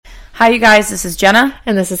Hi, you guys. This is Jenna.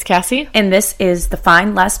 And this is Cassie. And this is the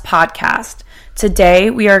Find Less podcast. Today,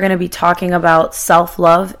 we are going to be talking about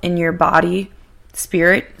self-love in your body,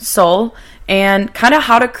 spirit, soul, and kind of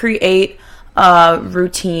how to create a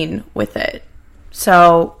routine with it.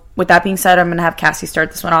 So, with that being said, I'm going to have Cassie start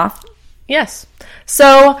this one off. Yes.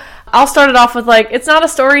 So, I'll start it off with, it's not a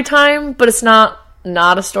story time, but it's not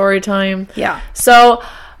a story time. Yeah. So,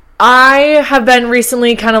 I have been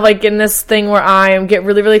recently kind of in this thing where I get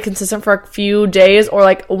really, really consistent for a few days or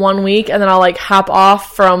 1 week, and then I'll hop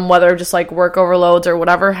off from whether just work overloads or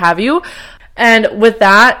whatever have you. And with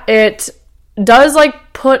that, it does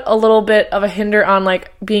put a little bit of a hinder on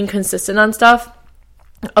being consistent on stuff.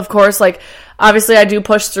 Of course, obviously I do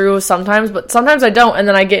push through sometimes, but sometimes I don't, and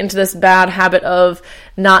then I get into this bad habit of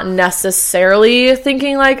not necessarily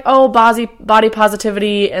thinking body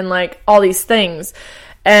positivity and all these things.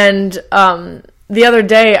 And the other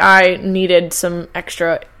day I needed some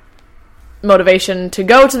extra motivation to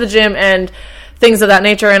go to the gym and things of that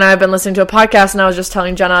nature, and I've been listening to a podcast, and I was just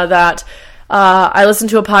telling Jenna that I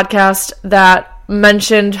listened to a podcast that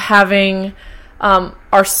mentioned having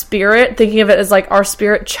our spirit, thinking of it as our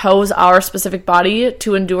spirit chose our specific body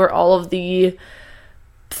to endure all of the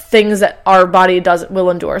things that our body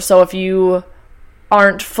will endure. So if you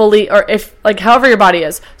aren't fully, or if however your body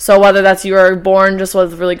is, so whether that's you are born just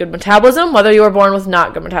with really good metabolism, whether you are born with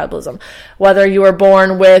not good metabolism, whether you are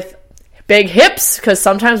born with big hips, because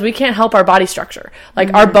sometimes we can't help our body structure.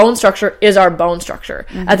 Our bone structure is our bone structure.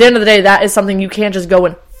 At the end of the day, that is something you can't just go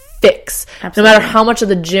and fix. Absolutely. No matter how much of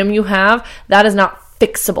the gym you have, that is not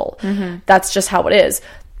fixable. That's just how it is.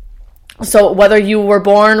 So whether you were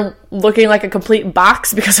born looking like a complete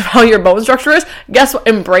box because of how your bone structure is, guess what?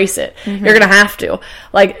 Embrace it. You're going to have to.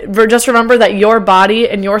 Just remember that your body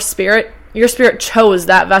and your spirit chose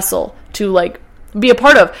that vessel to, be a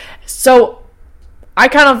part of. So I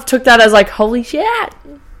kind of took that as, holy shit.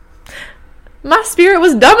 My spirit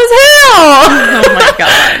was dumb as hell. Oh my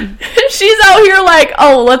god. She's out here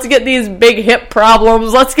oh, let's get these big hip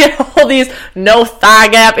problems. Let's get all these no thigh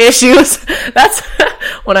gap issues. That's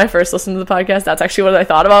when I first listened to the podcast. That's actually what I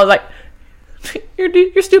thought about. I was like,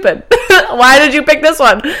 you're stupid. Why did you pick this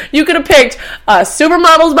one? You could have picked a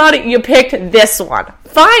supermodel's body. You picked this one.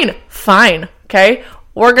 Fine. Okay,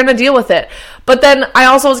 we're gonna deal with it. But then I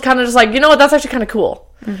also was kind of just you know what? That's actually kind of cool.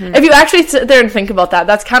 If you actually sit there and think about that,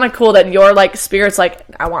 that's kind of cool that your spirit's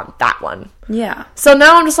I want that one. Yeah. So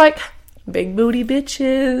now I'm just big booty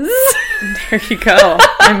bitches. There you go.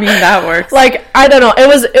 I mean, that works. I don't know. It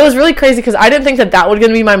was really crazy because I didn't think that was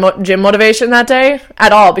going to be my gym motivation that day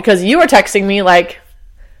at all, because you were texting me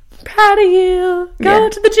proud of you. Go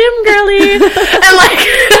to the gym, girly. And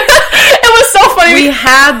it was so funny. We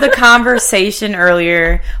had the conversation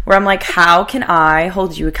earlier where I'm how can I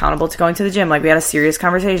hold you accountable to going to the gym? We had a serious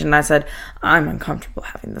conversation, and I said, I'm uncomfortable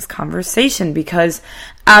having this conversation because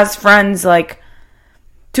as friends,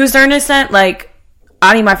 to a certain extent,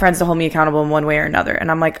 I need my friends to hold me accountable in one way or another.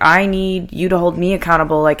 And I'm I need you to hold me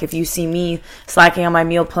accountable. If you see me slacking on my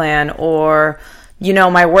meal plan or,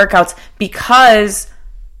 my workouts, because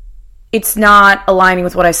it's not aligning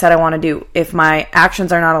with what I said I want to do. If my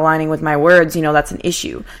actions are not aligning with my words, that's an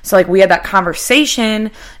issue. So, we had that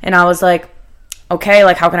conversation, and I was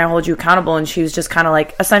okay, how can I hold you accountable? And she was just kind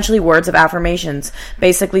of essentially words of affirmations,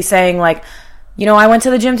 basically saying I went to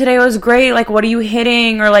the gym today, it was great, what are you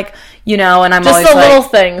hitting? Or and I'm just always the little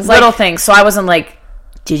things. Little things. So I wasn't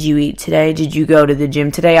did you eat today? Did you go to the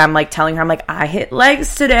gym today? I'm telling her, I hit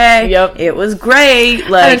legs today. Yep. It was great.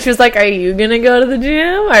 And she was are you gonna go to the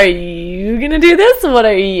gym? Are you gonna do this? What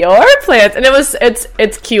are your plans? And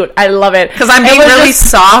it's cute. I love it. Because I'm being really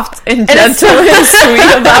soft and gentle and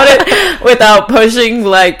sweet about it without pushing,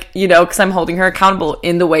 because I'm holding her accountable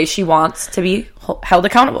in the way she wants to be held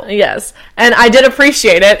accountable. Yes. And I did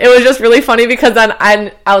appreciate it. It was just really funny because then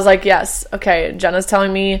I was yes, okay, Jenna's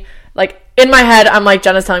telling me, in my head, I'm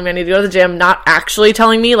Jenna's telling me I need to go to the gym, not actually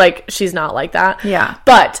telling me, she's not like that. Yeah.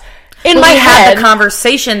 But in my head, had the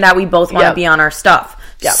conversation that we both want to be on our stuff.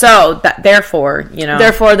 Yep. So, therefore,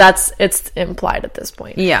 Therefore, it's implied at this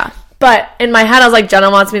point. Yeah. But in my head, I was Jenna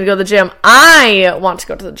wants me to go to the gym. I want to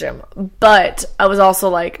go to the gym. But I was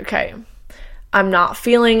also okay, I'm not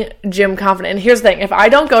feeling gym confident. And here's the thing. If I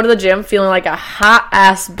don't go to the gym feeling like a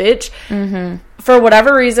hot-ass bitch, for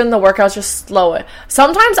whatever reason, the workouts just slow it.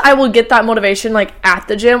 Sometimes I will get that motivation, at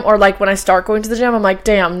the gym, or, when I start going to the gym, I'm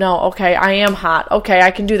damn, no, okay, I am hot. Okay, I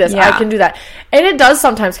can do this. Yeah. I can do that. And it does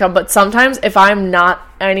sometimes come, but sometimes if I'm not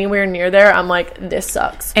anywhere near there, I'm this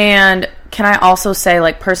sucks. And can I also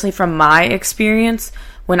say, personally from my experience,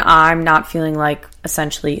 when I'm not feeling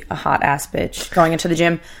essentially a hot-ass bitch going into the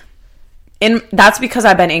gym, that's because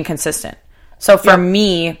I've been inconsistent. So for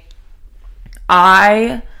me,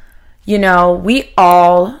 we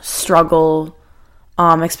all struggle,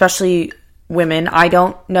 especially women. I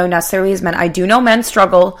don't know necessarily as men. I do know men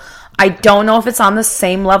struggle. I don't know if it's on the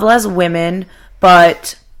same level as women,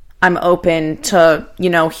 but I'm open to,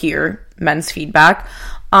 hear men's feedback.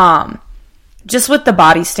 Just with the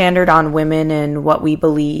body standard on women and what we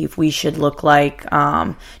believe we should look like,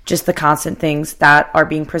 just the constant things that are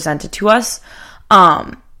being presented to us.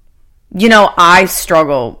 I've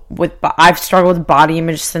struggled with body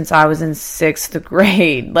image since I was in 6th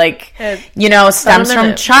grade. Stems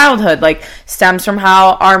from childhood, stems from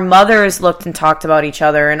how our mothers looked and talked about each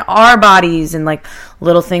other and our bodies, and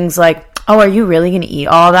little things like, oh, are you really going to eat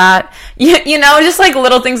all that? Just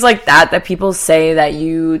little things like that people say that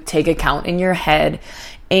you take account in your head.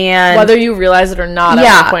 And whether you realize it or not,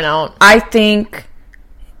 I would point out. I think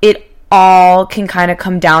it all can kind of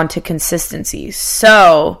come down to consistency.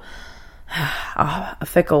 So, a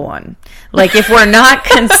fickle one. If we're not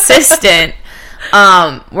consistent,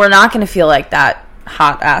 we're not going to feel like that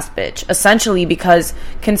hot ass bitch. Essentially, because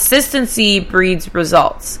consistency breeds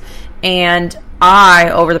results. And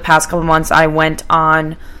over the past couple months, I went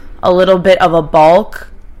on a little bit of a bulk,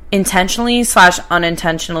 intentionally /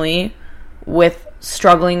 unintentionally, with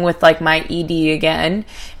struggling with my ED again.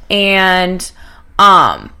 And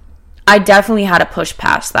I definitely had to push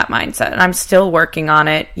past that mindset, and I'm still working on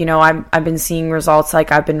it. I've been seeing results.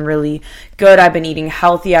 I've been really good. I've been eating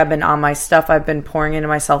healthy. I've been on my stuff. I've been pouring into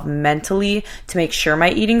myself mentally to make sure my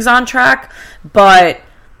eating's on track. But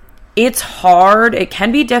it's hard. It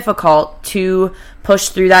can be difficult to push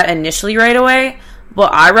through that initially right away.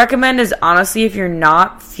 What I recommend is, honestly, if you're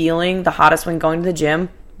not feeling the hottest when going to the gym,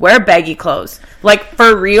 wear baggy clothes.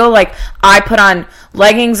 For real, I put on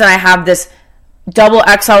leggings and I have this double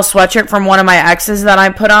XL sweatshirt from one of my exes that I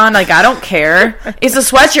put on. I don't care. It's a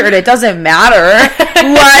sweatshirt. It doesn't matter.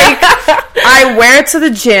 I wear it to the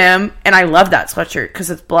gym, and I love that sweatshirt because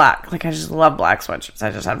it's black. I just love black sweatshirts. I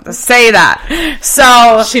just have to say that.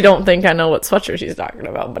 So she don't think I know what sweatshirt she's talking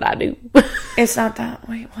about, but I do. It's not that.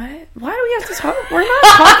 Wait, what? Why do we have to talk? We're not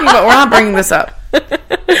talking about. We're not bringing this up.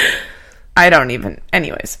 I don't even.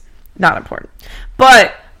 Anyways, not important.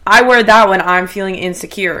 But I wear that when I'm feeling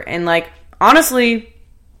insecure, and honestly,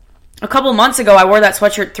 a couple months ago, I wore that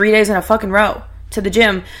sweatshirt 3 days in a fucking row to the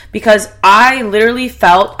gym because I literally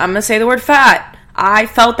felt, I'm going to say the word fat. I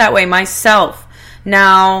felt that way myself.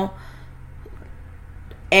 Now,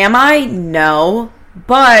 am I? No.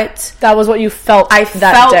 But that was what you felt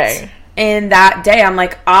day. In that day, I'm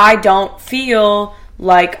I don't feel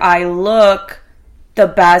like I look the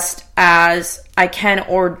best as I can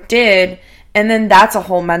or did. And then that's a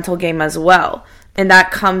whole mental game as well. And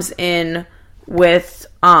that comes in with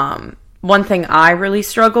one thing I really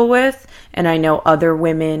struggle with, and I know other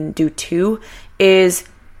women do too, is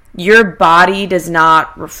your body does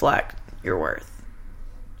not reflect your worth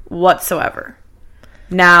whatsoever.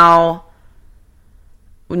 Now,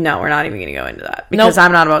 no, we're not even going to go into that because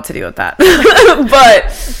I'm not about to deal with that.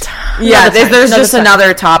 But yeah, there's just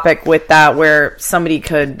another topic with that where somebody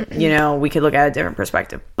could, we could look at a different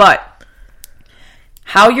perspective. But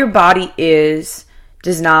how your body is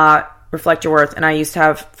does not reflect your worth. And I used to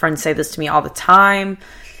have friends say this to me all the time.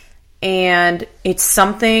 And it's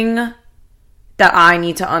something that I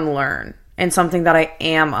need to unlearn and something that I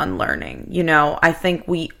am unlearning. I think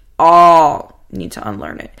we all need to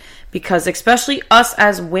unlearn it because especially us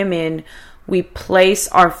as women, we place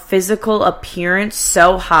our physical appearance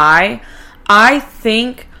so high. I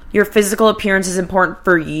think your physical appearance is important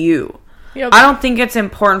for you. Yep. I don't think it's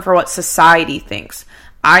important for what society thinks.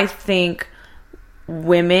 I think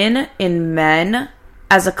women and men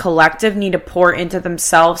as a collective need to pour into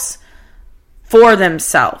themselves for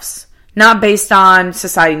themselves, not based on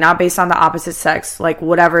society, not based on the opposite sex,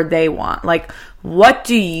 whatever they want. What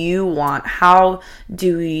do you want? How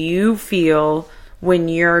do you feel when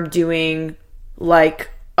you're doing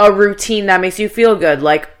a routine that makes you feel good?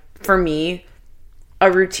 For me,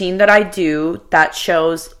 a routine that I do that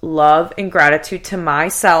shows love and gratitude to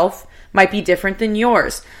myself might be different than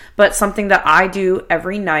yours. But something that I do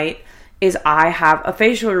every night is I have a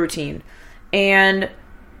facial routine. And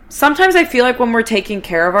sometimes I feel when we're taking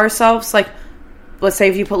care of ourselves, let's say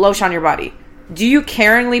if you put lotion on your body, do you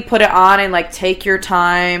caringly put it on and take your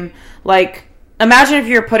time? Imagine if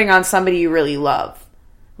you're putting on somebody you really love,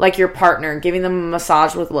 your partner, giving them a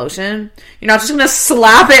massage with lotion. You're not just going to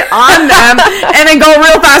slap it on them and then go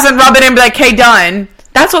real fast and rub it in and be like, hey, done.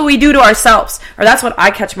 That's what we do to ourselves. Or that's what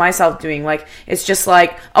I catch myself doing. It's just oh,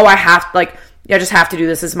 I just have to do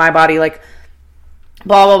this. This is my body. Blah,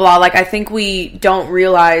 blah, blah. I think we don't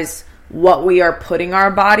realize what we are putting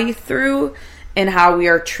our body through and how we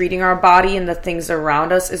are treating our body and the things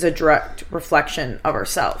around us is a direct reflection of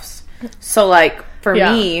ourselves. So, like, for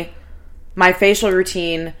me, my facial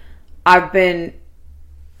routine, I've been,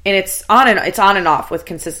 and it's on and off with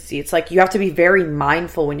consistency. It's like you have to be very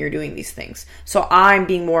mindful when you're doing these things. So I'm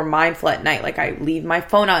being more mindful at night. Like, I leave my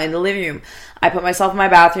phone out in the living room. I put myself in my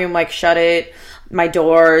bathroom, like, shut it, my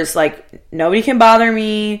doors, like, nobody can bother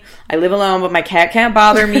me. I live alone, but my cat can't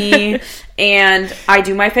bother me. And I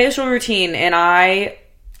do my facial routine, and I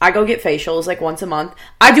go get facials, like, once a month.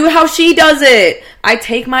 I do it how she does it. I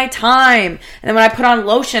take my time. And then when I put on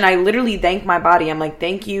lotion, I literally thank my body. I'm like,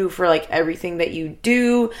 thank you for, like, everything that you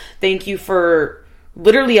do. Thank you for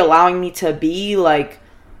literally allowing me to be. Like,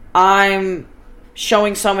 I'm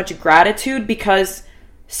showing so much gratitude because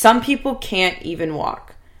some people can't even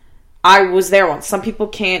walk. I was there once. Some people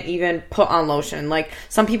can't even put on lotion. Like,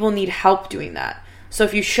 some people need help doing that. So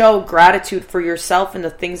if you show gratitude for yourself and the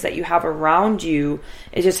things that you have around you,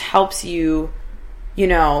 it just helps you, you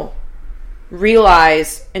know,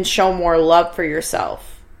 realize and show more love for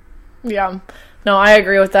yourself. Yeah. No, I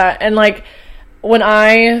agree with that. And, like, when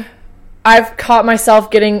I've caught myself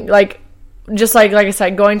getting, like, just like I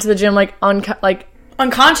said, going to the gym, like,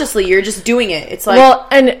 unconsciously, you're just doing it. It's like, well,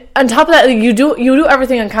 and on top of that, you do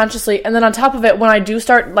everything unconsciously, and then on top of it, when I do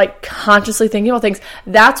start, like, consciously thinking about things,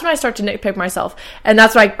 that's when I start to nitpick myself, and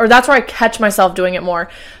that's where I catch myself doing it more.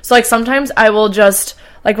 So, like, sometimes I will just,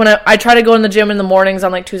 like, when I try to go in the gym in the mornings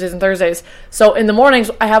on, like, Tuesdays and Thursdays, so in the mornings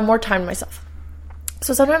I have more time to myself.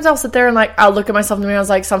 So sometimes I'll sit there and, like, I'll look at myself in the mirror. I was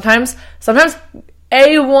like, sometimes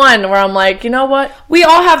A1, where I'm like, you know what? We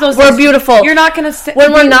all have those. We're things. beautiful. You're not gonna sit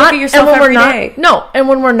when we're not, look at yourself and when every we're not, day. no, and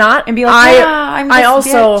when we're not, and be like, I'm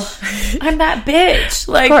that bitch.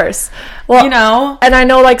 Like, of course, well, you know. And I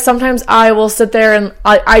know, like, sometimes I will sit there and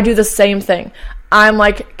I do the same thing. I'm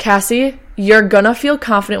like, Cassie, you're gonna feel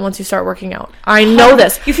confident once you start working out. I know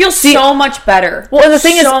this. You feel so much better. Well, and the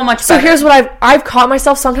thing is, so much better. So here's what I've caught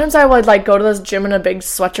myself. Sometimes I would, like, go to this gym in a big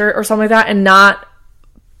sweatshirt or something like that and not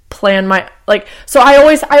plan my, like, so I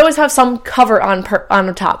always have some cover on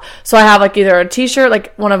the top. So I have, like, either a t-shirt,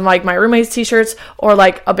 like one of, like, my roommate's t-shirts, or,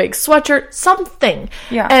 like, a big sweatshirt, something.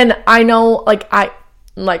 Yeah. And I know,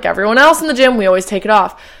 like everyone else in the gym, we always take it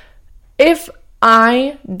off. If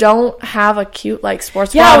I don't have a cute, like,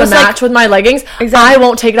 sports bra to match with my leggings, exactly, I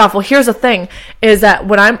won't take it off. Well, here's the thing, is that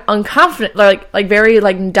when I'm unconfident, like very,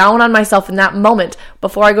 like, down on myself in that moment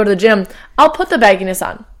before I go to the gym, I'll put the bagginess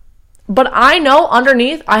on. But I know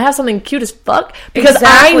underneath I have something cute as fuck, because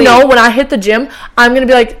I know when I hit the gym, I'm going to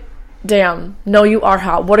be like, damn, no, you are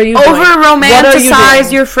hot. What are you doing?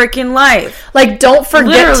 Over-romanticize your freaking life. Like, don't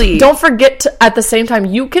forget to, at the same time,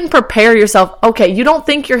 you can prepare yourself. Okay, you don't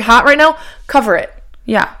think you're hot right now? Cover it.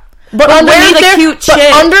 Yeah. But underneath wear the cute shit.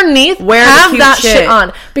 Have that shit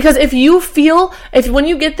on. Because if when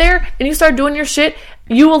you get there and you start doing your shit,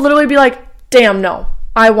 you will literally be like, damn, no.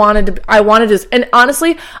 I wanted this. And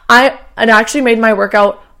honestly, it actually made my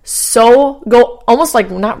workout go almost,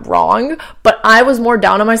 like, not wrong, but I was more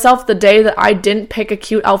down on myself the day that I didn't pick a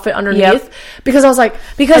cute outfit underneath. Yep. Because I was like,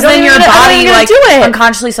 because then your body, like,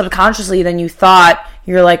 unconsciously, subconsciously, then you thought,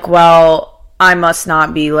 you're like, well, I must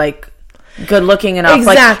not be, like, good looking enough.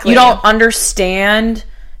 Exactly. Like, you don't understand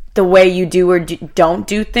the way you do or don't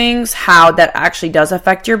do things, how that actually does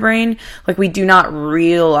affect your brain. Like, we do not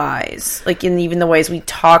realize, like, in even the ways we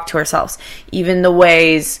talk to ourselves, even the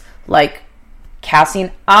ways, like, Cassie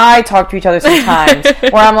and I talk to each other sometimes,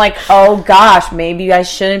 where I'm like, oh gosh, maybe I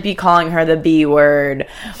shouldn't be calling her the B word,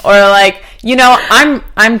 or, like, you know,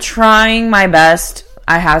 I'm trying my best.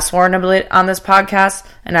 I have sworn a bit on this podcast,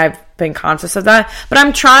 and I've been conscious of that, but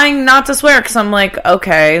I'm trying not to swear, because I'm like,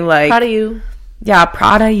 okay, like, proud of you. Yeah,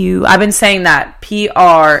 proud of you. I've been saying that.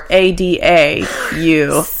 PRADAU.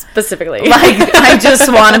 Specifically. Like, I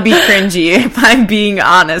just want to be cringy, if I'm being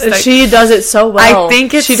honest. She does it so well. I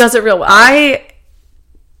think she does it real well.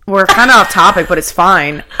 We're kind of off topic, but it's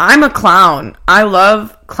fine. I'm a clown. I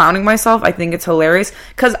love clowning myself. I think it's hilarious,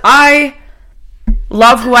 because I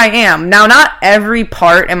love who I am. Now, not every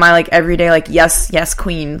part am I, like, every day, like, yes,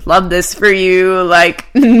 queen, love this for you. Like,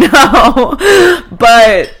 no.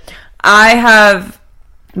 But I have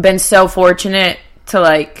been so fortunate to,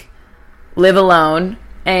 like, live alone,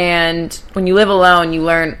 and when you live alone, you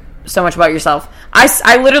learn so much about yourself.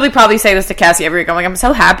 I literally probably say this to Cassie every week. I'm like, I'm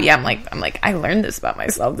so happy. I'm like, I learned this about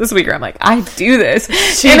myself this week. Or I'm like, I do this.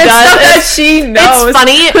 She does. That she knows. It's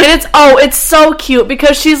funny, and it's so cute,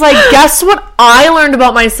 because she's like, guess what I learned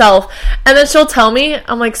about myself? And then she'll tell me,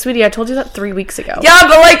 I'm like, sweetie, I told you that 3 weeks ago. Yeah,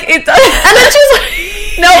 but, like, it. And then she's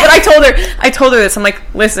like, no, but I told her this. I'm like,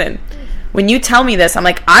 listen, when you tell me this, I'm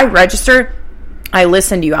like, I registered, I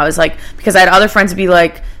listened to you. I was like, because I had other friends be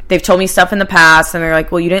like, they've told me stuff in the past, and they're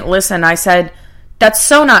like, well, you didn't listen. I said, that's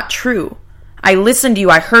so not true. I listened to you.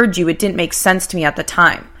 I heard you. It didn't make sense to me at the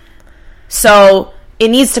time. So it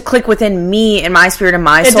needs to click within me and my spirit and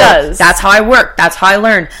my soul. It does. That's how I work. That's how I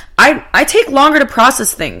learn. I take longer to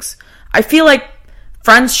process things. I feel like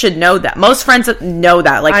friends should know that. Most friends know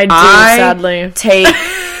that. Like, I sadly take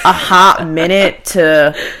a hot minute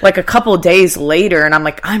to, like, a couple days later, and I'm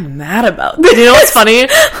like, I'm mad about this. You know what's funny?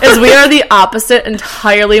 Is we are the opposite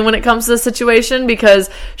entirely when it comes to the situation, because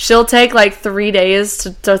she'll take, like, 3 days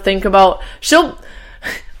to think about...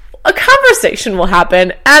 A conversation will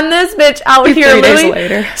happen, and this bitch out here 3 days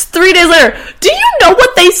later. 3 days later. Do you know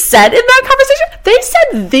what they said in that conversation? They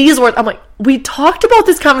said these words. I'm like, we talked about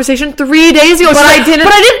this conversation 3 days ago, but I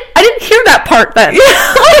didn't hear that part then. You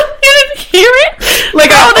didn't hear it?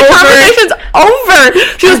 Like, oh, the conversation's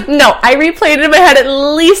over. She goes, no, I replayed it in my head at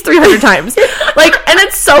least 300 times. Like, and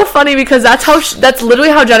it's so funny because that's literally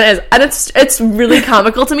how Jenna is, and it's really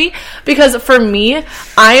comical to me, because for me,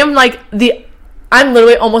 I'm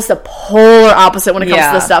literally almost the polar opposite when it comes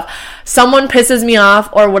to this stuff. Someone pisses me off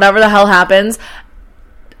or whatever the hell happens,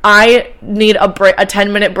 I need a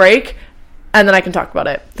 10-minute break, and then I can talk about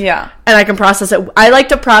it. Yeah. And I can process it. I like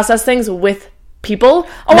to process things with people.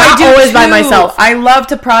 Oh, not I do always too. By myself. I love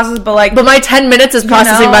to process, but my 10 minutes is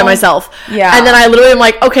processing by myself. Yeah. And then I literally am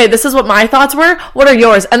like, okay, this is what my thoughts were. What are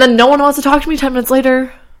yours? And then no one wants to talk to me 10 minutes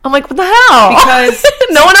later. I'm like, what the hell? Because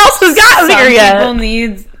no one else has gotten here yet. Some people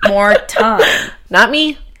need more time. Not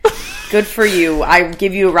me. Good for you. I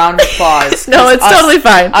give you a round of applause. No, it's totally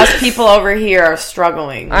fine. Us people over here are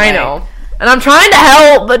struggling. I know. And I'm trying to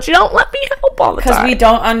help, but you don't let me help all the time. Because we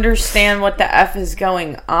don't understand what the F is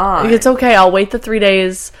going on. It's okay. I'll wait the 3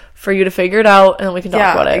 days for you to figure it out, and then we can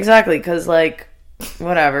talk about it. Exactly. Because, like,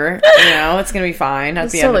 whatever. It's going to be fine at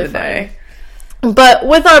the end of the day. But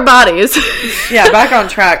with our bodies. Yeah, back on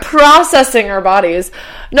track. Processing our bodies.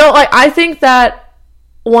 No, I think that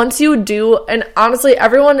once you do, and honestly,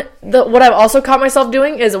 what I've also caught myself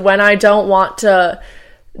doing is when I don't want to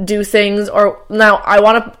do things, or now I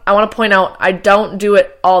want to point out, I don't do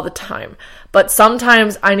it all the time, but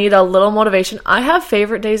sometimes I need a little motivation. I have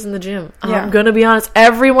favorite days in the gym. Yeah. I'm gonna be honest.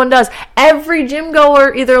 Everyone does. Every gym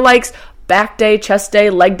goer either likes back day, chest day,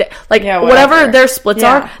 leg day, whatever their splits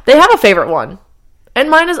are, they have a favorite one. And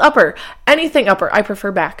mine is upper. Anything upper. I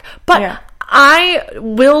prefer back. But I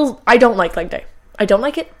don't like leg day. I don't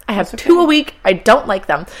like it. I have 2 a week. I don't like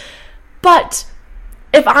them. But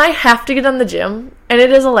if I have to get in the gym and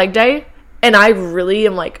it is a leg day and I really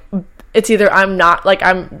am like, it's either I'm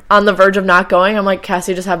on the verge of not going, I'm like,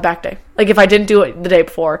 Cassie, just have back day. Like, if I didn't do it the day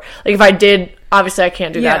before, like if I did, obviously I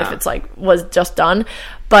can't do that if it's like was just done,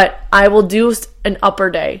 but I will do an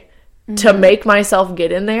upper day to make myself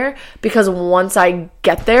get in there, because once I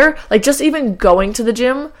get there, like just even going to the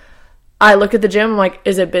gym, I look at the gym, I'm like,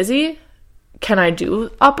 is it busy? Can I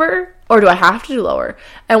do upper or do I have to do lower?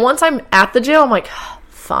 And once I'm at the gym, I'm like,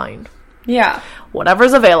 fine. Yeah.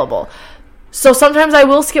 Whatever's available. So sometimes I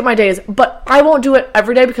will skip my days, but I won't do it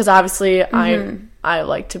every day, because obviously I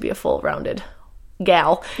like to be a full-rounded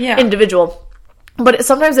gal, individual. But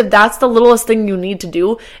sometimes if that's the littlest thing you need to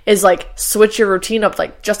do is like switch your routine up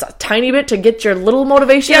like just a tiny bit to get your little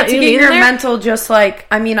motivation. Yeah, to get your mental just like,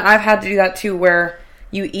 I mean, I've had to do that too, where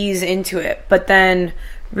you ease into it, but then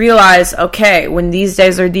realize, okay, when these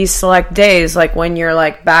days are these select days, like when you're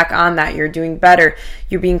like back on that, you're doing better,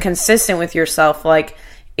 you're being consistent with yourself. Like,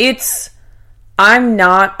 I'm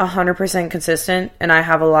not 100% consistent, and I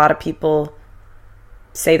have a lot of people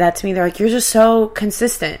say that to me. They're like, you're just so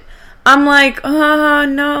consistent. I'm like,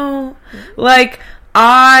 no. Like,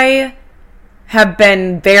 I have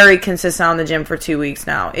been very consistent on the gym for 2 weeks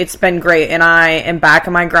now. It's been great, and I am back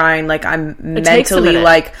in my grind. Like, I'm mentally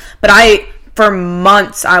like, but for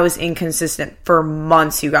months, I was inconsistent. For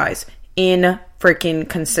months, you guys. Freaking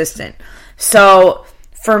consistent. So,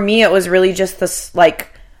 for me, it was really just this, like,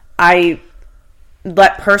 I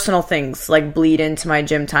let personal things, like, bleed into my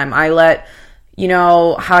gym time. I let,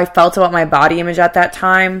 how I felt about my body image at that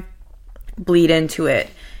time bleed into it.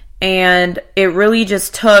 And it really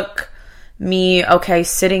just took me,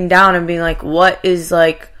 sitting down and being like, what is,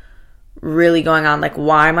 like, really going on? Like,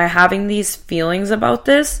 why am I having these feelings about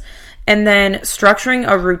this? And then structuring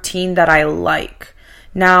a routine that I like.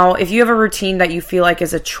 Now, if you have a routine that you feel like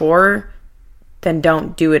is a chore, then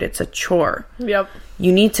don't do it. It's a chore. Yep.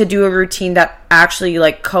 You need to do a routine that actually,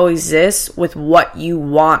 like, coexists with what you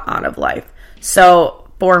want out of life. So,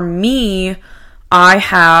 for me, I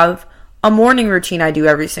have a morning routine I do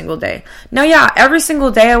every single day. Now, yeah, every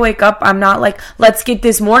single day I wake up, I'm not like, let's get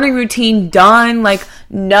this morning routine done. Like,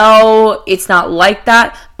 no, it's not like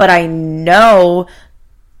that. But I know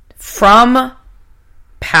from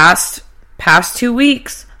past 2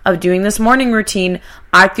 weeks of doing this morning routine,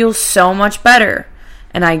 I feel so much better.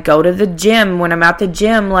 And I go to the gym. When I'm at the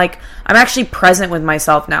gym, like, I'm actually present with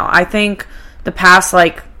myself now. I think the past,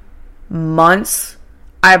 like, months,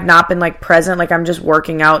 I have not been, like, present. Like, I'm just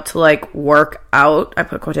working out to, like, work out. I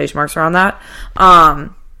put quotation marks around that.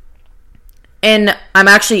 And I'm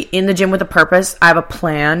actually in the gym with a purpose. I have a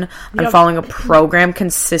plan. I'm following a program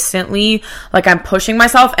consistently. Like, I'm pushing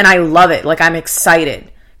myself, and I love it. Like, I'm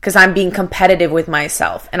excited because I'm being competitive with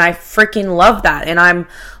myself. And I freaking love that. And I'm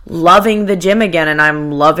loving the gym again. And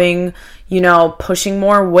I'm loving, you know, pushing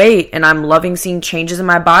more weight. And I'm loving seeing changes in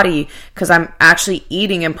my body because I'm actually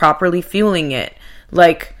eating and properly fueling it.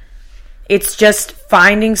 Like, it's just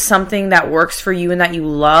finding something that works for you and that you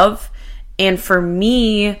love. And for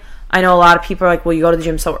me, I know a lot of people are like, well, you go to the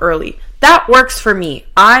gym so early. That works for me.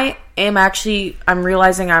 I'm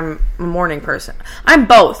realizing I'm a morning person. I'm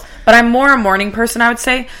both, but I'm more a morning person, I would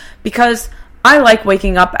say, because I like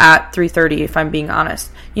waking up at 3:30, if I'm being honest.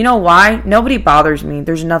 You know why? Nobody bothers me.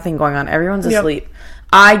 There's nothing going on. Everyone's asleep.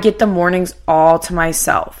 I get the mornings all to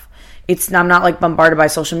myself. I'm not like bombarded by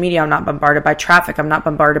social media. I'm not bombarded by traffic. I'm not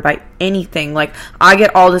bombarded by anything. Like, I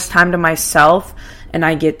get all this time to myself, and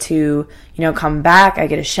I get to, you know, come back. I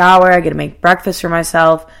get a shower. I get to make breakfast for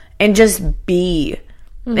myself and just be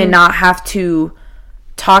and not have to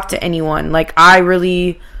talk to anyone. Like, I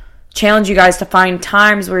really challenge you guys to find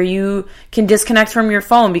times where you can disconnect from your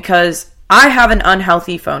phone, because I have an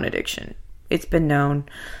unhealthy phone addiction. It's been known.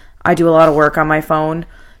 I do a lot of work on my phone.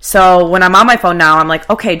 So when I'm on my phone now, I'm like,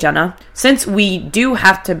 okay, Jenna, since we do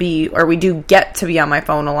have to be, or we do get to be on my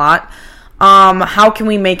phone a lot, how can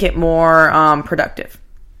we make it more productive?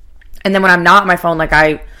 And then when I'm not on my phone, like,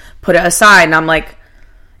 I put it aside, and I'm like,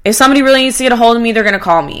 if somebody really needs to get a hold of me, they're going to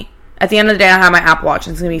call me. At the end of the day, I have my Apple Watch,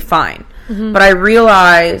 and it's going to be fine. But I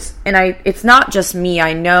realize, and it's not just me.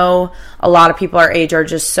 I know a lot of people our age are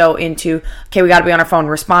just so into, okay, we got to be on our phone,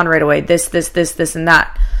 respond right away, this, and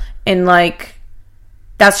that. And, like,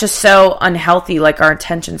 that's just so unhealthy. Like, our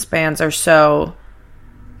attention spans are so,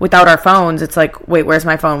 without our phones, it's like, wait, where's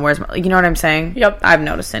my phone? You know what I'm saying? Yep. I've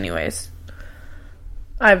noticed anyways.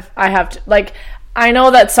 I have to, like, I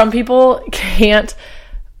know that some people can't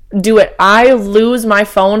do it. I lose my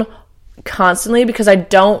phone constantly because I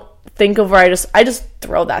don't think of where I just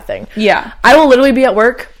throw that thing. Yeah. I will literally be at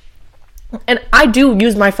work, and I do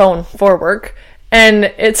use my phone for work, and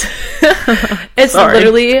it's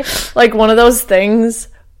literally like one of those things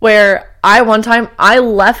where one time I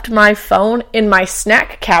left my phone in my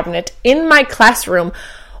snack cabinet in my classroom,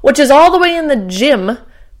 which is all the way in the gym,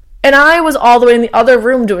 and I was all the way in the other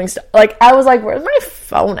room doing stuff. Like, I was like, where's my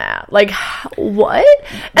phone at? Like, what?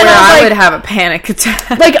 And I would have a panic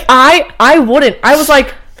attack. Like, I wouldn't. I was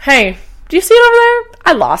like, hey, do you see it over there?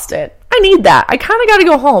 I lost it. I need that. I kind of got to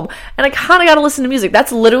go home, and I kind of got to listen to music.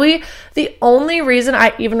 That's literally the only reason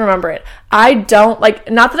I even remember it. I don't,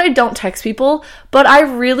 like, not that I don't text people, but I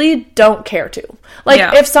really don't care to.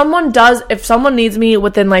 Like, if someone needs me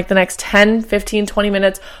within, like, the next 10, 15, 20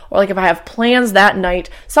 minutes, or, like, if I have plans that night,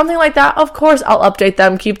 something like that, of course, I'll update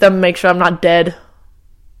them, keep them, make sure I'm not dead.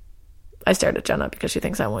 I stared at Jenna because she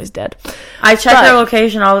thinks I'm always dead. I check her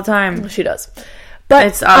location all the time. She does. But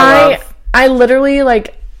it's out of love. I literally,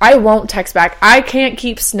 like, I won't text back. I can't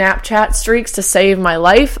keep Snapchat streaks to save my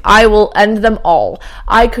life. I will end them all.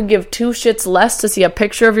 I could give two shits less to see a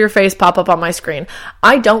picture of your face pop up on my screen.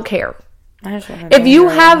 I don't care. If you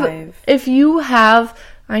have,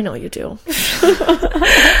 I know you do.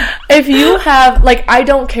 If you have, like, I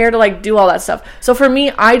don't care to, like, do all that stuff. So for me,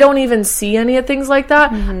 I don't even see any of things like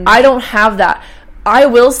that. I don't have that. I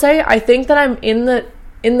will say, I think that I'm in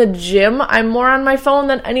the gym, I'm more on my phone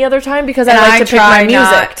than any other time because I like to pick my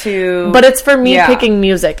music. But it's for me picking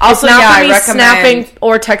music. Also, it's not for me snapping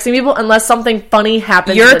or texting people unless something funny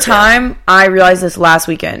happens. Your time, I realized this last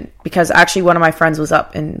weekend because actually one of my friends was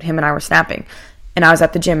up and him and I were snapping. And I was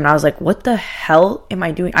at the gym and I was like, what the hell am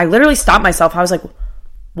I doing? I literally stopped myself. I was like,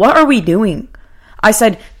 what are we doing? I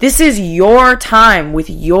said, this is your time with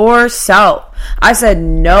yourself. I said,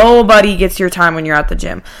 nobody gets your time when you're at the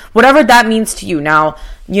gym. Whatever that means to you. Now,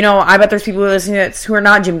 you know, I bet there's people who are listening to this who are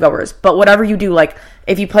not gym goers. But whatever you do, like,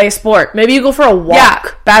 if you play a sport. Maybe you go for a walk.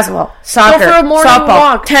 Yeah, basketball, soccer, go for a morning softball,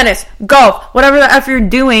 walk. tennis, golf, whatever the F you're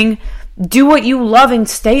doing, do what you love and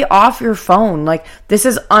stay off your phone. Like, this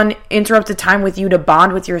is uninterrupted time with you to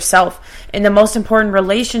bond with yourself. And the most important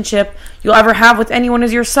relationship you'll ever have with anyone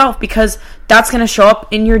is yourself, because that's going to show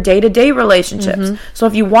up in your day-to-day relationships. So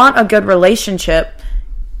if you want a good relationship,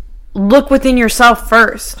 look within yourself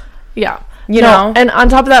first. Yeah. You know? And on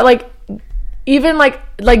top of that, like, even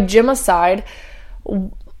like gym aside,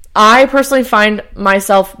 I personally find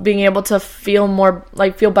myself being able to feel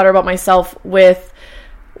better about myself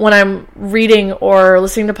when I'm reading or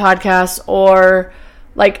listening to podcasts or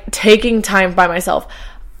like taking time by myself.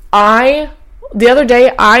 The other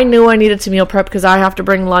day I knew I needed to meal prep because I have to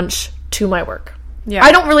bring lunch to my work. Yeah.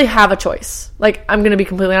 I don't really have a choice. Like, I'm going to be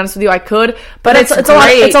completely honest with you. I could, but it's a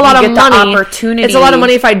lot of money. Opportunity. It's a lot of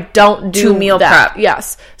money if I don't do meal prep.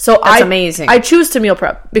 Yes. So that's amazing. I choose to meal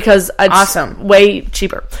prep because it's awesome. Way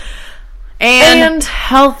cheaper. And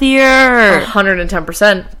healthier.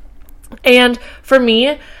 110%. And for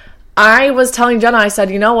me, I was telling Jenna, I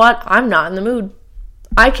said, you know what? I'm not in the mood.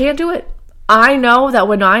 I can't do it. I know that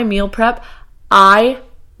when I meal prep, I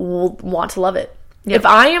will want to love it. Yep. If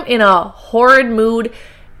I am in a horrid mood,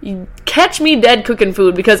 catch me dead cooking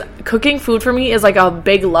food, because cooking food for me is like a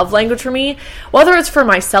big love language for me. Whether it's for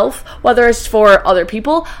myself, whether it's for other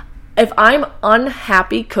people, if I'm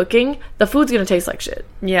unhappy cooking, the food's going to taste like shit.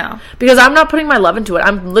 Yeah. Because I'm not putting my love into it.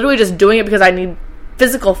 I'm literally just doing it because I need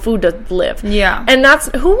physical food to live. Yeah. And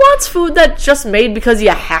who wants food that's just made because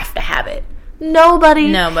you have to have it?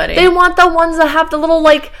 Nobody. They want the ones that have the little,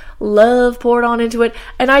 like, love poured on into it.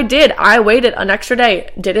 And I did. I waited an extra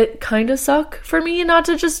day. Did it kind of suck for me not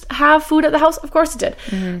to just have food at the house? Of course it did.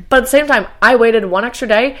 Mm-hmm. But at the same time, I waited one extra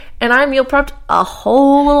day, and I meal prepped a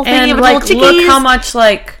whole little thing of little chickies. Look how much,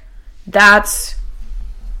 like, that's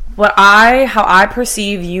how I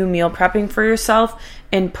perceive you meal prepping for yourself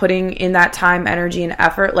and putting in that time, energy, and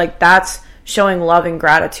effort. Like, that's showing love and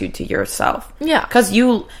gratitude to yourself. Yeah. Because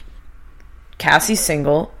Cassie's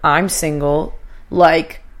single, I'm single,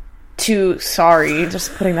 like,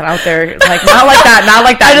 just putting that out there, like, not like that.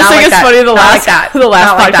 I just think it's funny, the last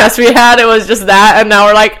podcast we had, it was just that, and now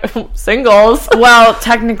we're like, singles. Well,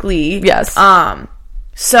 technically, yes.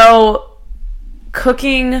 So,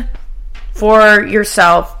 cooking for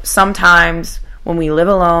yourself, sometimes when we live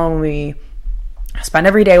alone, we spend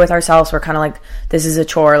every day with ourselves, we're kind of like, this is a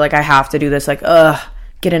chore, like, I have to do this, like,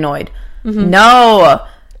 get annoyed. Mm-hmm. No,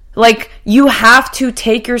 like, you have to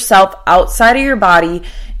take yourself outside of your body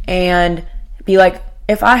and be like,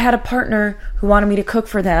 if I had a partner who wanted me to cook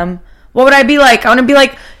for them, what would I be like? I want to be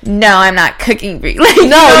like, no, I'm not cooking for you. Like,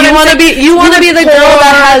 no, you want to be the girl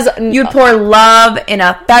that has... You'd pour love and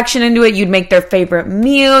affection into it. You'd make their favorite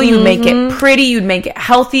meal. You'd make it pretty. You'd make it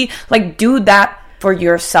healthy. Like, do that for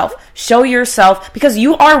yourself. Show yourself, because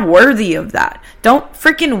you are worthy of that. Don't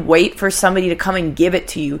freaking wait for somebody to come and give it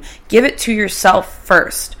to you. Give it to yourself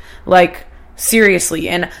first. Like, seriously.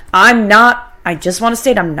 And I just want to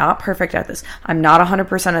state, I'm not perfect at this. I'm not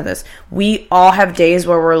 100% of this. We all have days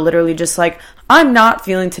where we're literally just like, I'm not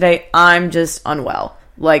feeling today. I'm just unwell.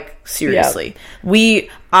 Like, seriously. Yep.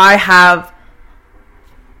 I have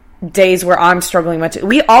days where I'm struggling much.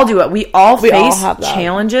 We all do it. We all face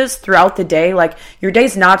challenges throughout the day. Like, your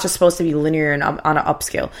day's not just supposed to be linear and on an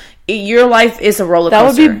upscale. Your life is a roller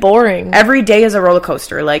coaster. That would be boring. Every day is a roller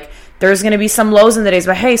coaster. Like, there's going to be some lows in the days,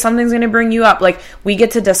 but hey, something's going to bring you up. Like, we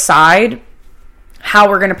get to decide how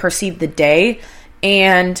we're going to perceive the day.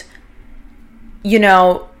 And, you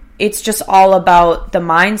know, it's just all about the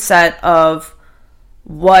mindset of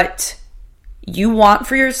what you want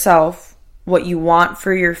for yourself, what you want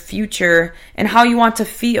for your future, and how you want to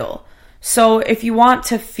feel. So if you want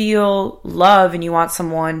to feel love and you want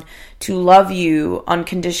someone to love you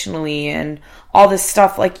unconditionally and all this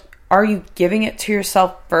stuff, like, are you giving it to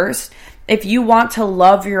yourself first? If you want to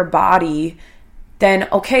love your body, then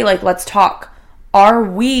okay, like, let's talk. Are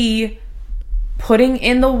we putting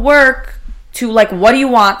in the work to, like, what do you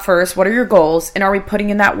want first? What are your goals? And are we putting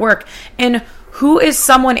in that work? And who is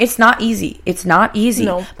someone, it's not easy. It's not easy.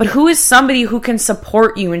 No. But who is somebody who can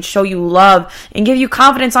support you and show you love and give you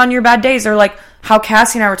confidence on your bad days? Or like how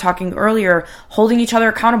Cassie and I were talking earlier, holding each other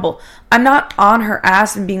accountable. I'm not on her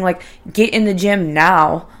ass and being like, get in the gym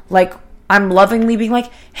now. Like, I'm lovingly being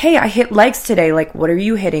like, hey, I hit legs today. Like, what are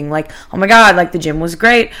you hitting? Like, oh my God, like, the gym was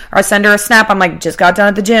great. Or I send her a snap. I'm like, just got done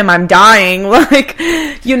at the gym. I'm dying. Like,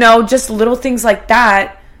 you know, just little things like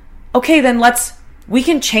that. Okay, then we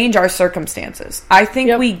can change our circumstances. I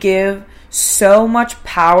think we give so much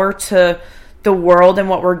power to the world and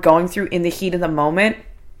what we're going through in the heat of the moment,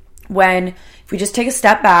 when if we just take a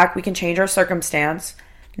step back, we can change our circumstance.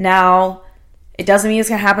 Now, it doesn't mean it's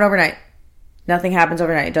going to happen overnight. Nothing happens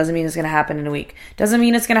overnight. It doesn't mean it's going to happen in a week. Doesn't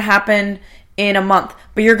mean it's going to happen in a month.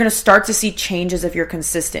 But you're going to start to see changes if you're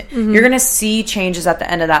consistent. Mm-hmm. You're going to see changes at the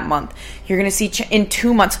end of that month. You're going to see in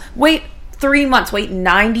 2 months. Wait 3 months. Wait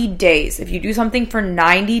 90 days. If you do something for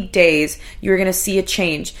 90 days, you're going to see a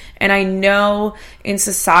change. And I know in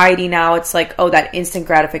society now it's like, oh, that instant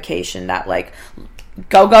gratification, that like,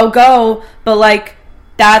 go, go, go. But like,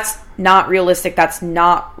 that's not realistic. That's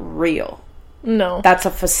not real. No. That's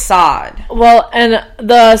a facade. Well, and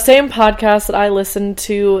the same podcast that I listened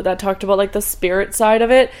to that talked about like the spirit side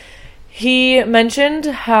of it, he mentioned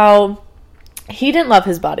how he didn't love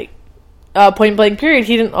his body. Point blank period.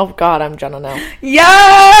 He didn't. Oh God, I'm Jenna now.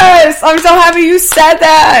 Yes! I'm so happy you said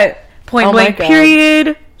that. Point blank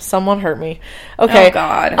period. Someone hurt me. Okay. Oh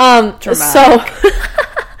God. Dramatic. So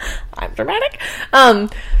I'm dramatic.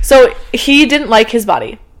 So he didn't like his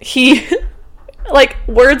body. He like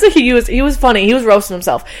words that he used. He was funny. He was roasting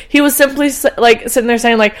himself. He was simply like sitting there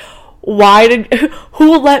saying like, who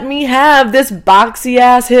will let me have this boxy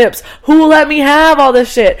ass hips? Who will let me have all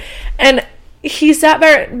this shit? And he sat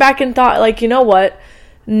back and thought like, you know what?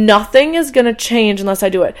 Nothing is going to change unless I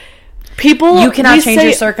do it. You cannot change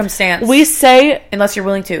your circumstance. We say, unless you're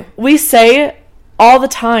willing to. We say all the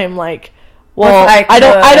time like, well, I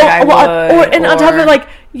don't, and on top of it, like,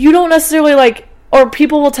 you don't necessarily like, or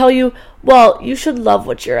people will tell you, well, you should love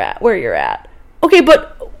where you're at. Okay,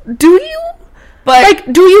 but do you? But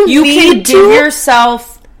like, do you can give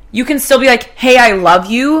yourself, you can still be like, hey, I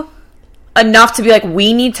love you enough to be like,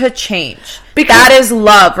 we need to change. Because that is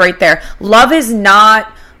love right there. Love is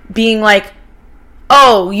not being like,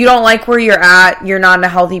 oh, you don't like where you're at, you're not in a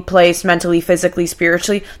healthy place mentally, physically,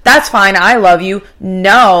 spiritually. That's fine. I love you.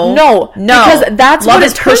 No. Because that's love what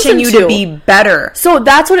is pushing you to be better. So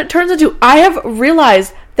that's what it turns into. I have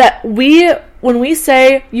realized that when we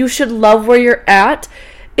say you should love where you're at,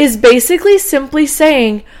 is basically simply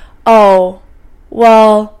saying, oh,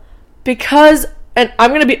 well, because, and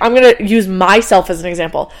I'm gonna use myself as an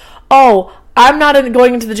example. Oh, I'm not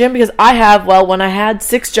going into the gym because when I had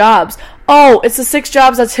 6 jobs. Oh, it's the 6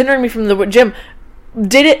 jobs that's hindering me from the gym.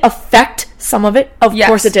 Did it affect some of it? Of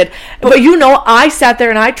course it did. But I sat there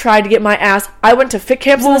and I tried to get my ass. I went to fit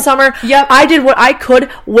camps in the summer. Yep. I did what I could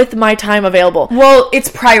with my time available. Well, it's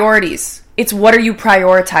priorities. It's what are you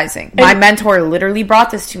prioritizing? My mentor literally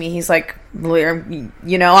brought this to me. He's like, I'm going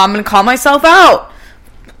to call myself out.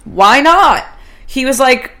 Why not? He was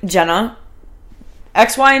like, Jenna,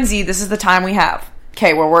 X, Y, and Z, this is the time we have.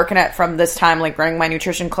 Okay, we're working at from this time, like running my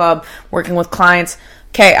nutrition club, working with clients.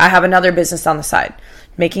 Okay, I have another business on the side,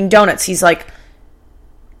 making donuts. He's like,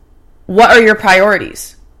 what are your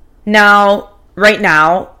priorities? Now, right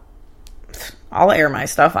now, I'll air my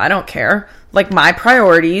stuff. I don't care. Like, my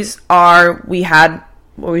priorities are, we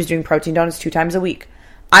was doing protein donuts 2 times a week.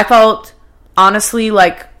 I felt, honestly,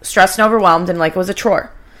 like, stressed and overwhelmed and like it was a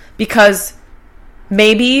chore. Because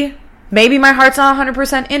maybe my heart's not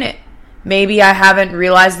 100% in it. Maybe I haven't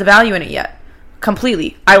realized the value in it yet.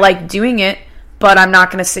 Completely. I like doing it, but I'm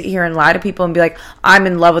not going to sit here and lie to people and be like, I'm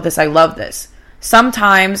in love with this. I love this.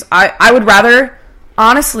 Sometimes I would rather,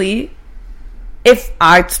 honestly, if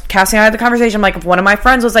Cassie and I had the conversation, like if one of my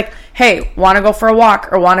friends was like, hey, want to go for a walk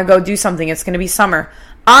or want to go do something, it's going to be summer.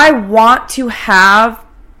 I want to have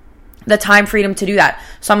the time freedom to do that.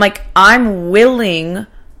 So I'm like, I'm willing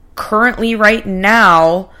currently right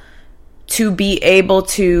now to be able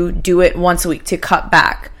to do it once a week, to cut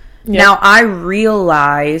back. Yep. Now I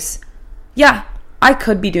realize, I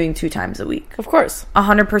could be doing 2 times a week. Of course.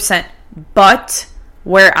 100%. But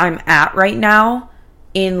where I'm at right now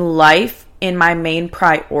in life, in my main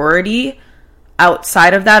priority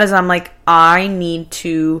outside of that is I'm like, I need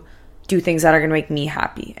to do things that are going to make me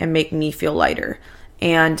happy and make me feel lighter.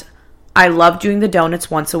 And I love doing the donuts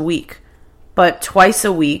once a week, but twice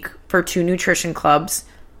a week for 2 nutrition clubs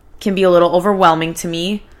can be a little overwhelming to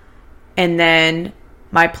me. And then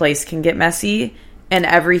my place can get messy and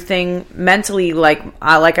everything mentally, like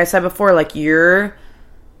I said before, like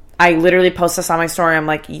I literally post this on my story. I'm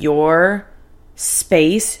like, your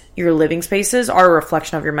space, your living spaces are a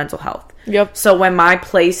reflection of your mental health. Yep. So when my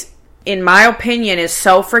place, in my opinion, is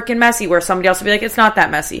so freaking messy, where somebody else will be like, it's not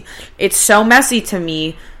that messy. It's so messy to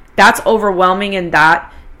me. That's overwhelming, and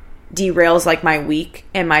that derails like my week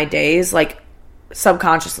and my days, like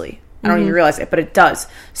subconsciously. I don't even realize it, but it does.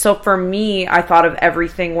 So for me, I thought of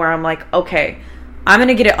everything where I'm like, okay, I'm going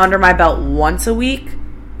to get it under my belt once a week,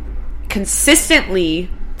 consistently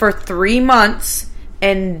for 3 months,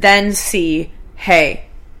 and then see, hey,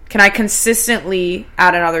 can I consistently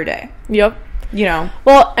add another day? Yep.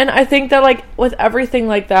 Well, and I think that like with everything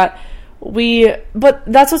like that, but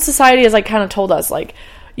that's what society has like kind of told us. Like,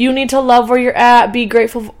 You need to love where you're at. Be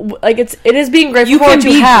grateful. Like, it is being grateful for what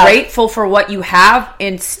you have. You can be grateful for what you have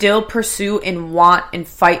and still pursue and want and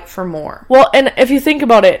fight for more. Well, and if you think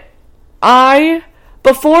about it,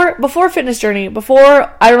 before Fitness Journey,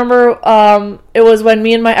 I remember it was when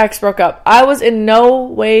me and my ex broke up. I was in no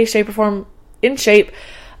way, shape, or form in shape.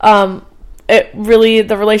 It really,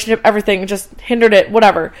 the relationship, everything just hindered it,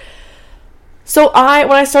 whatever. So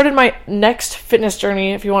when I started my next fitness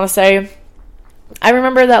journey, if you want to say, I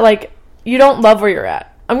remember that, like, you don't love where you're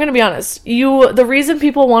at. I'm going to be honest. The reason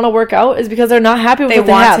people want to work out is because they're not happy with what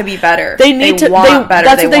they have. They want to be better. They need to want better.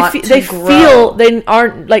 That's what they feel they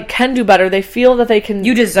aren't, like, can do better. They feel that they can do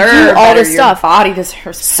all better. This stuff. Your body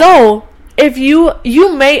deserves So, if you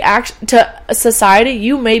may to society,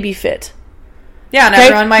 you may be fit. Yeah, and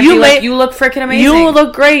everyone might be like, you look freaking amazing. You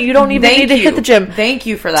look great. You don't even need to hit the gym. Thank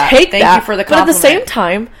you for that. Thank you for the compliment. But at the same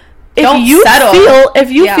time, if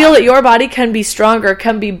you feel that your body can be stronger,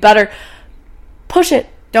 can be better, push it.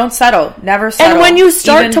 Don't settle. Never settle. And when you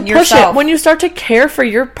start to push it, when you start to care for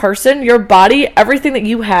your person, your body, everything that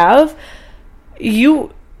you have,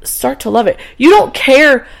 you start to love it. You don't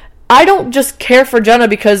care. I don't just care for Jenna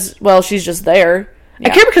because, well, she's just there. Yeah.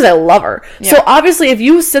 I care because I love her. Yeah. So obviously, if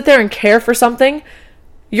you sit there and care for something,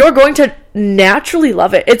 you're going to naturally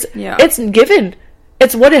love it. It's given.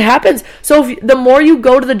 It's what it happens. So the more you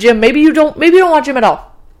go to the gym, maybe you don't want gym at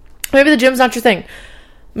all. Maybe the gym's not your thing.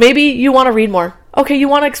 Maybe you want to read more. Okay, you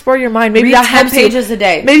want to explore your mind. Maybe read 10 pages a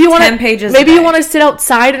day. Maybe you want 10 pages. Maybe you want to sit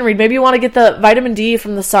outside and read. Maybe you want to get the vitamin D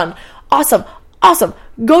from the sun. Awesome.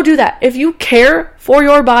 Go do that. If you care for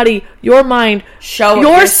your body, your mind,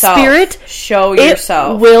 your spirit, show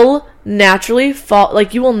yourself. It will naturally fall.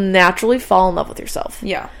 Like, you will naturally fall in love with yourself.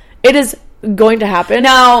 Yeah, it is going to happen.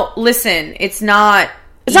 Now, listen, it's not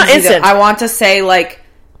instant. I want to say, like,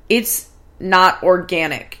 it's not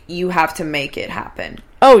organic. You have to make it happen.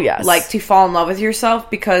 Oh, yes. Like, to fall in love with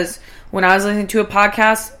yourself, because when I was listening to a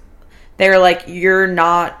podcast, they were like, you're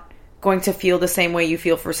not going to feel the same way you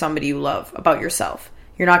feel for somebody you love about yourself.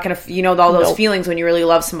 You're not going to, all those feelings when you really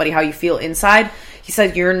love somebody, how you feel inside. He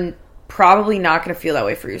said, you're probably not going to feel that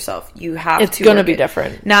way for yourself. You have to. It's going to be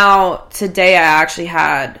different. Now, today I actually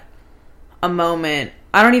had a moment.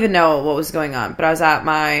 I don't even know what was going on, but I was at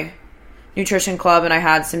my nutrition club and I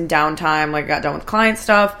had some downtime. Like, I got done with client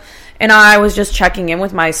stuff and I was just checking in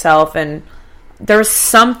with myself, and there was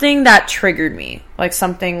something that triggered me. Like,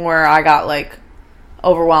 something where I got, like,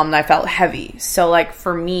 overwhelmed. I felt heavy. So, like,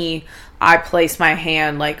 for me, I place my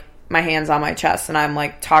hands on my chest and I'm,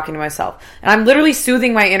 like, talking to myself. And I'm literally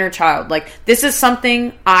soothing my inner child. Like, this is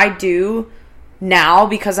something I do now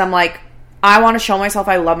because I'm like, I want to show myself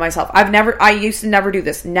I love myself. I used to never do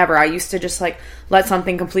this. Never. I used to just, like, let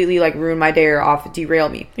something completely, like, ruin my day or derail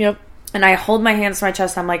me. Yep. And I hold my hands to my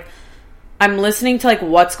chest. I'm like, I'm listening to, like,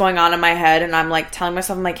 what's going on in my head. And I'm, like, telling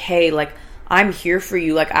myself, I'm like, hey, like, I'm here for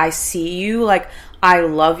you. Like, I see you. Like, I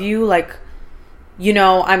love you. Like,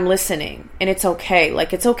 I'm listening, and it's okay.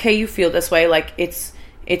 Like, it's okay you feel this way. Like, it's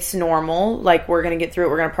normal. Like, we're going to get through it.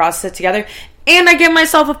 We're going to process it together. And I give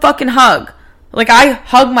myself a fucking hug. Like, I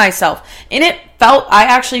hug myself. And I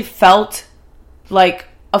actually felt like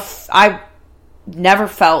I never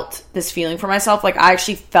felt this feeling for myself. Like, I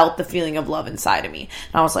actually felt the feeling of love inside of me.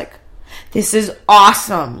 And I was like, this is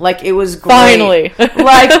awesome. Like, it was great. Finally.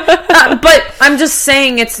 But I'm just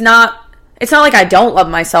saying it's not like I don't love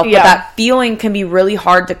myself, but that feeling can be really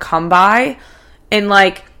hard to come by. And,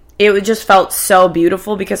 like, it just felt so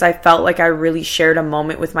beautiful because I felt like I really shared a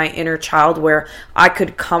moment with my inner child where I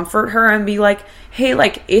could comfort her and be like, hey,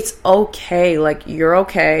 like, it's okay. Like, you're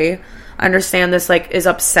okay. I understand this, like, is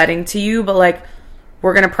upsetting to you, but, like,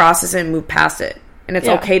 we're going to process it and move past it. And it's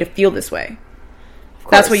okay to feel this way.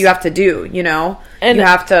 That's what you have to do, And you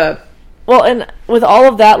have to. Well, and with all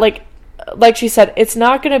of that, like she said, it's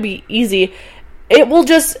not going to be easy. There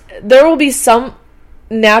will be some,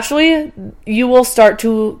 naturally, you will start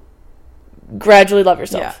to gradually love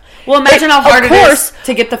yourself. Yeah. Well, imagine how hard it is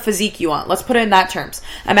to get the physique you want. Let's put it in that terms.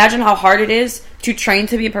 Imagine how hard it is to train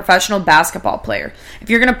to be a professional basketball player. If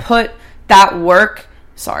you're going to put that work,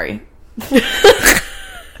 sorry.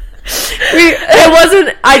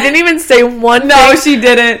 I didn't even say one No, thing. she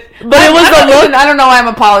didn't. But it was the look. I don't know why I'm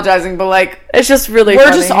apologizing, but, like, it's just really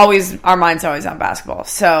funny. Our mind's always on basketball.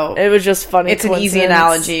 So it was just funny. It's an easy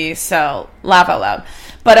analogy, so laugh out loud.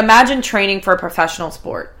 But imagine training for a professional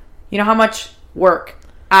sport. You know how much work,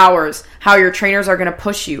 hours, how your trainers are going to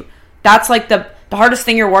push you. That's, like, the hardest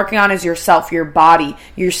thing you're working on is yourself, your body,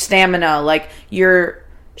 your stamina, like, your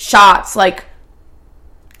shots. Like,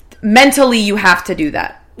 mentally, you have to do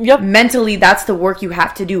that. Yep. Mentally, that's the work you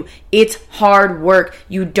have to do. It's hard work.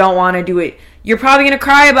 You don't want to do it. You're probably going to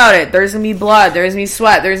cry about it. There's going to be blood. There's going to be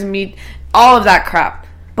sweat. There's going to be all of that crap.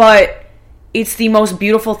 But it's the most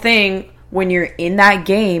beautiful thing when you're in that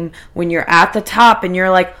game, when you're at the top and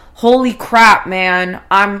you're like, holy crap, man,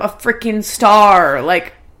 I'm a freaking star.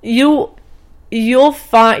 Like, you'll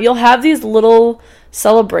have these little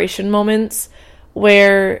celebration moments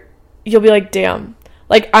where you'll be like, damn.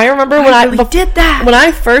 Like, I remember when I did that. When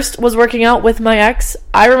I first was working out with my ex,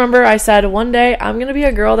 I remember I said, one day I'm going to be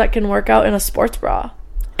a girl that can work out in a sports bra.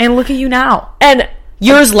 And look at you now. And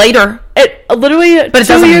years later. It literally, but it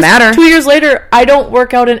doesn't matter. 2 years later, I don't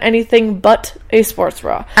work out in anything but a sports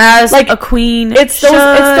bra. As like a queen it's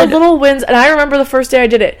the little wins. And I remember the first day I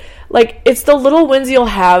did it. Like, it's the little wins you'll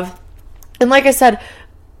have. And like I said,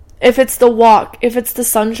 if it's the walk, if it's the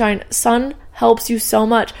sunshine, sun helps you so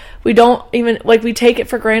much. We don't even, like, we take it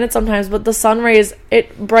for granted sometimes, but the sun rays,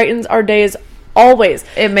 it brightens our days always.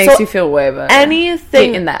 It makes you feel way better.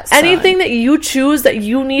 Anything that you choose that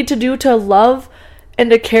you need to do to love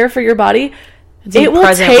and to care for your body, it will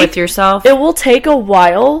with yourself. It will take a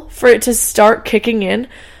while for it to start kicking in,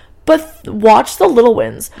 but watch the little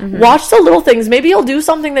wins. Mm-hmm. Watch the little things. Maybe you'll do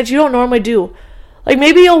something that you don't normally do. Like,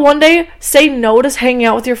 maybe you'll one day say no to hanging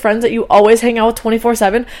out with your friends that you always hang out with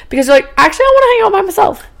 24/7 because you're like, actually, I want to hang out by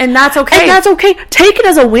myself. And that's okay. Take it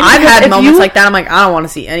as a win. I've had moments like that. I'm like, I don't want to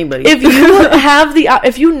see anybody. If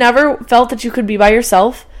you never felt that you could be by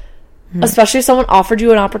yourself, especially if someone offered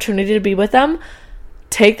you an opportunity to be with them,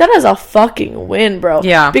 take that as a fucking win, bro.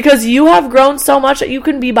 Yeah. Because you have grown so much that you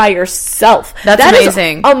can be by yourself. That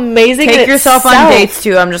amazing. Amazing. Take yourself on dates,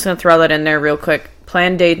 too. I'm just going to throw that in there real quick.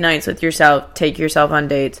 Plan date nights with yourself. Take yourself on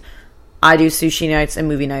dates. I do sushi nights and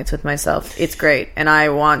movie nights with myself. It's great. And I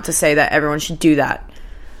want to say that everyone should do that.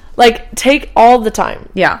 Like, take all the time.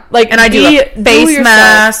 Yeah. Like, and I do a face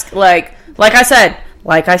mask. Like I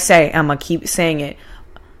say, I'm going to keep saying it.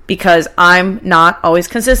 Because I'm not always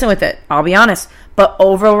consistent with it. I'll be honest. But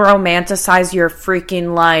over-romanticize your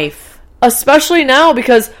freaking life. Especially now,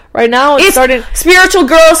 because right now it's starting... Spiritual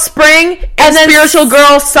girl spring, and then spiritual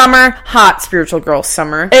girl summer. Hot spiritual girl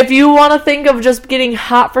summer. If you want to think of just getting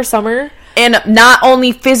hot for summer... And not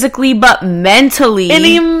only physically, but mentally. And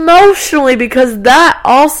emotionally, because that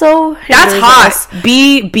also... That's hot.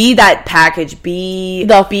 Be that package. Be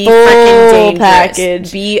full freaking dangerous.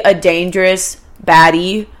 Package. Be a dangerous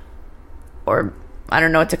baddie. Or, I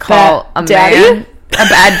don't know what to call a daddy? Man. A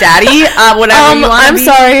bad daddy, whatever you want to be. I'm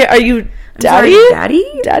sorry, are you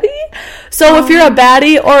daddy? Daddy? So if you're a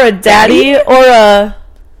baddie or a daddy or a,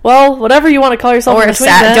 well, whatever you want to call yourself. Or a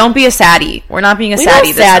sad, don't be a saddie. We're not being a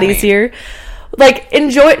saddie. We saddies here. Like,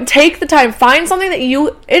 take the time. Find something that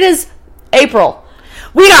it is April.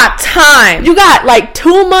 We got time. You got like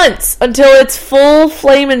 2 months until it's full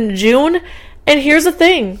flame in June. And here's the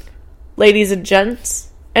thing, ladies and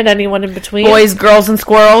gents, and anyone in between. Boys, girls, and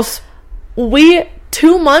squirrels.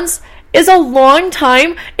 2 months is a long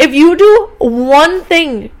time. If you do one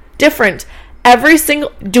thing different every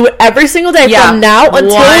single day from now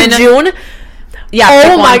until June. Yeah.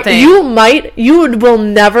 Oh my! You will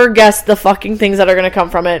never guess the fucking things that are going to come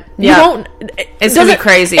from it. Yeah. It's going to be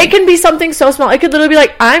crazy. It can be something so small. It could literally be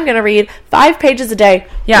like, I'm going to read 5 pages a day.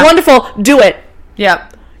 Yeah. Wonderful. Do it. Yeah.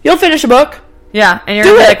 You'll finish a book. Yeah, and you're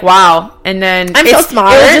gonna be like, wow. And then I'm so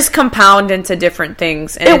smart. It'll just compound into different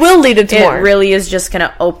things. And it will lead into more. It really is just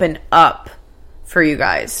gonna open up for you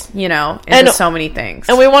guys, into so many things.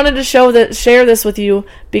 And we wanted to share this with you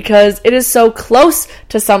because it is so close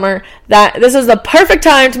to summer that this is the perfect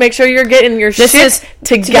time to make sure you're getting your shit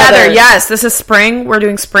together. Yes, this is spring. We're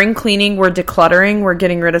doing spring cleaning. We're decluttering. We're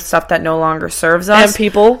getting rid of stuff that no longer serves us. And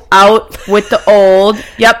people. Out with the old.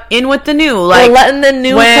 Yep, in with the new. Like, we're letting the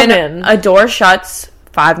new come in. When a door shuts,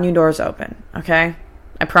 5 new doors open. Okay?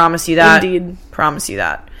 I promise you that. Indeed. Promise you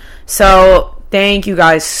that. So... thank you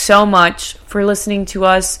guys so much for listening to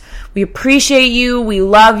us. We appreciate you. We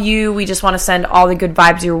love you. We just want to send all the good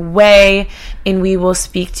vibes your way. And we will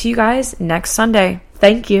speak to you guys next Sunday.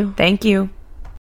 Thank you. Thank you.